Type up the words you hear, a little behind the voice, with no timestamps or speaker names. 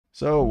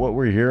So what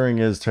we're hearing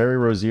is Terry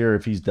Rozier,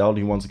 if he's dealt,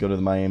 he wants to go to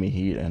the Miami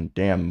Heat, and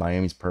damn,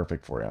 Miami's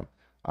perfect for him.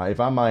 If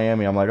I'm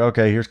Miami, I'm like,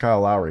 okay, here's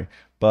Kyle Lowry.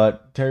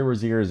 But Terry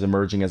Rozier is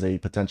emerging as a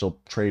potential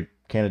trade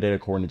candidate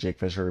according to Jake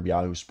Fisher of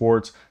Yahoo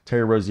Sports.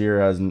 Terry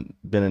Rozier has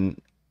been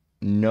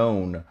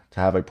known to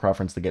have a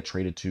preference to get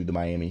traded to the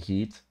Miami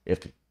Heat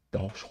if the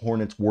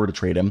Hornets were to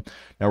trade him.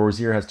 Now,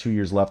 Rozier has 2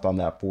 years left on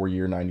that 4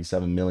 year,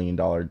 $97 million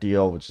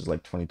deal, which is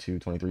like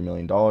 $23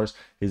 million.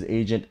 His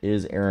agent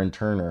is Aaron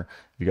Turner.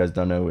 If you guys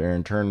don't know who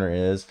Aaron Turner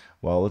is,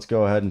 well, let's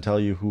go ahead and tell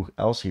you who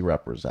else he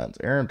represents.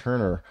 Aaron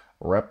Turner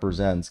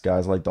represents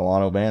guys like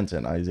Delano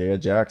Banton, Isaiah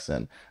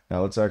Jackson.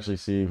 Now, let's actually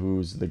see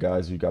who's the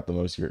guys who got the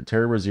most here.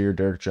 Terry Rozier,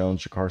 Derek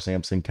Jones, Shakar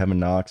Sampson, Kevin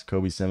Knox,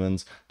 Kobe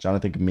Simmons,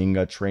 Jonathan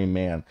Kuminga, Trey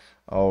Mann.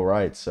 All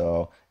right,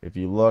 so if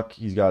you look,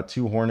 he's got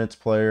 2 Hornets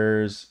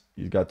players.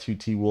 He's got 2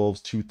 T-Wolves,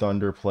 2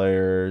 Thunder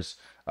players.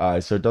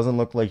 So it doesn't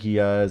look like he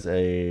has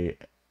a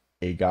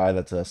guy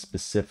that's a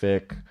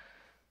specific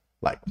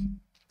like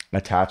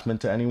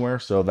attachment to anywhere.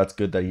 So that's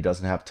good that he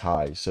doesn't have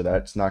ties. So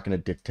that's not going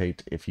to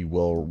dictate if he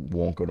will or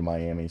won't go to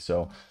Miami.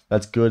 So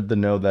that's good to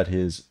know that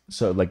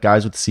like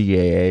guys with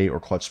CAA or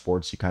Clutch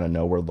Sports, you kind of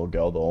know where they'll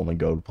go. They'll only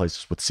go to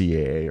places with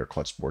CAA or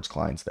Clutch Sports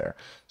clients there.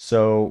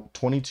 So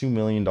 $22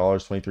 million,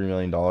 $23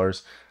 million.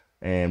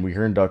 And we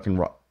heard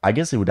Duncan. I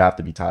guess it would have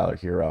to be Tyler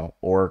Hero,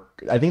 or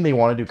I think they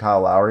want to do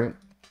Kyle Lowry.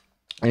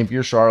 And if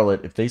you're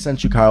Charlotte, if they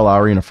sent you Kyle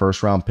Lowry in a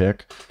first-round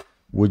pick,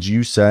 would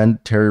you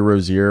send Terry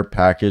Rozier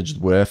packaged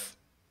with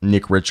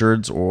Nick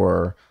Richards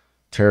or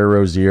Terry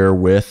Rozier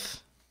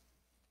with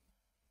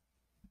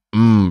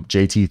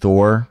JT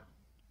Thor?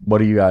 What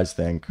do you guys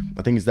think?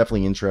 I think it's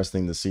definitely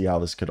interesting to see how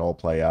this could all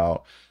play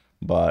out.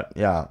 But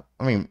yeah,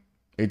 I mean,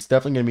 it's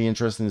definitely going to be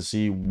interesting to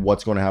see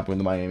what's going to happen with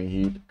the Miami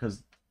Heat,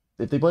 because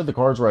if they played the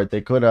cards right,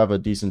 they could have a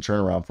decent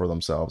turnaround for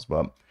themselves.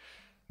 But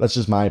that's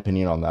just my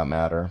opinion on that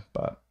matter.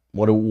 But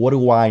what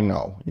do I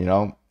know?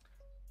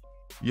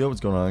 Yo, what's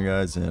going on,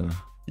 guys? And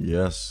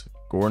yes,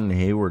 Gordon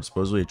Hayward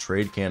supposedly a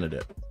trade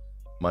candidate.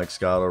 Mike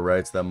Scotto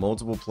writes that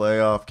multiple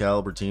playoff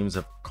caliber teams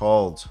have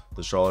called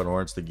the Charlotte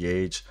Hornets to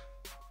gauge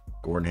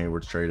Gordon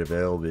Hayward's trade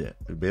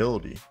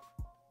availability.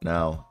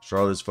 Now,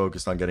 Charlotte is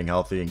focused on getting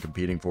healthy and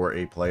competing for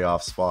a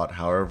playoff spot.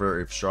 However,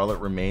 if Charlotte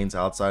remains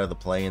outside of the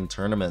play-in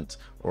tournament,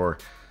 or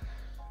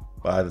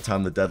by the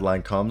time the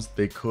deadline comes,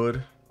 they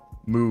could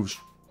move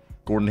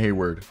Gordon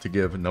Hayward to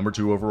give number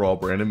 2 overall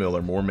Brandon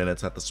Miller more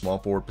minutes at the small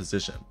forward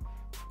position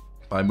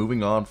by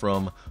moving on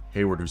from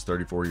Hayward, who's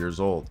 34 years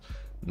old.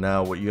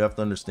 Now, what you have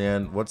to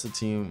understand, what's the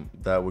team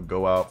that would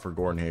go out for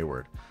Gordon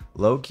Hayward?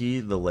 Low-key,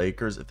 the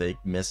Lakers, if they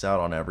miss out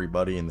on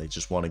everybody and they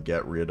just want to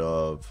get rid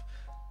of,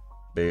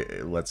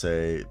 let's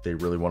say they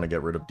really want to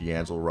get rid of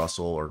D'Angelo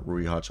Russell or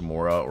Rui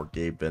Hachimura or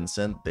Gabe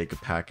Vincent, they could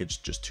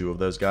package just 2 of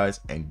those guys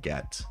and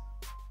get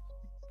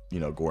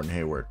Gordon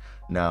Hayward.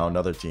 Now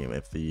another team,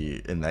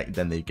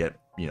 then they get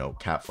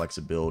cap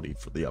flexibility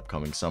for the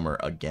upcoming summer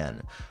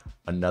again.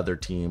 Another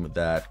team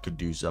that could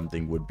do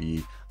something would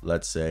be,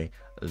 let's say,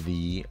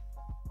 the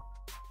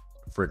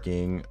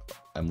freaking,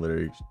 I'm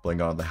literally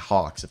blanking on, the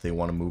Hawks. If they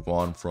want to move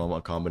on from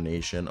a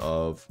combination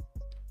of,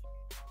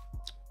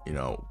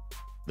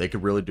 they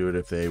could really do it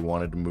if they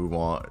wanted to move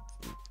on.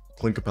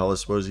 Clint Capella,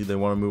 supposedly they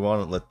want to move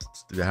on.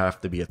 It have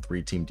to be a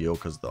 3-team deal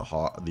because the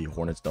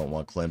Hornets don't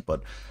want Clint.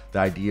 But the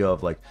idea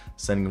of like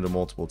sending him to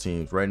multiple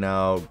teams right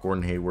now,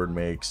 Gordon Hayward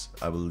makes,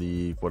 I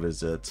believe, what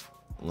is it?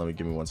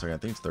 Give me 1 second. I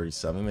think it's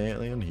 37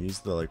 million.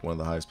 He's one of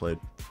the highest paid.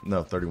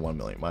 No, 31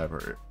 million. My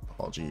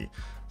apology.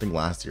 I think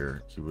last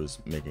year he was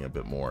making a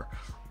bit more,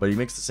 but he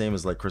makes the same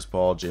as like Chris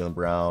Paul, Jaylen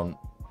Brown,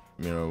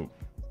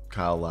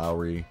 Kyle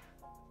Lowry.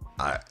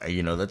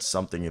 That's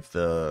something. If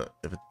a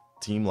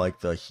team like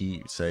the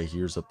Heat say,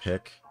 here's a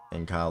pick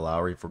and Kyle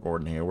Lowry for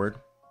Gordon Hayward,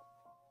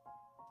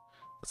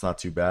 that's not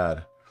too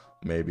bad.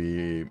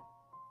 Maybe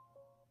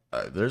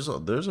there's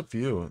a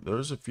few.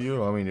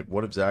 I mean,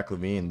 what if Zach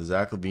LaVine? The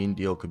Zach LaVine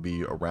deal could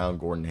be around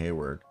Gordon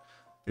Hayward.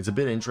 It's a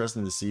bit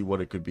interesting to see what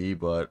it could be,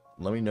 but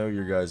let me know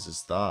your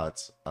guys'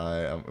 thoughts.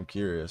 I'm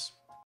curious.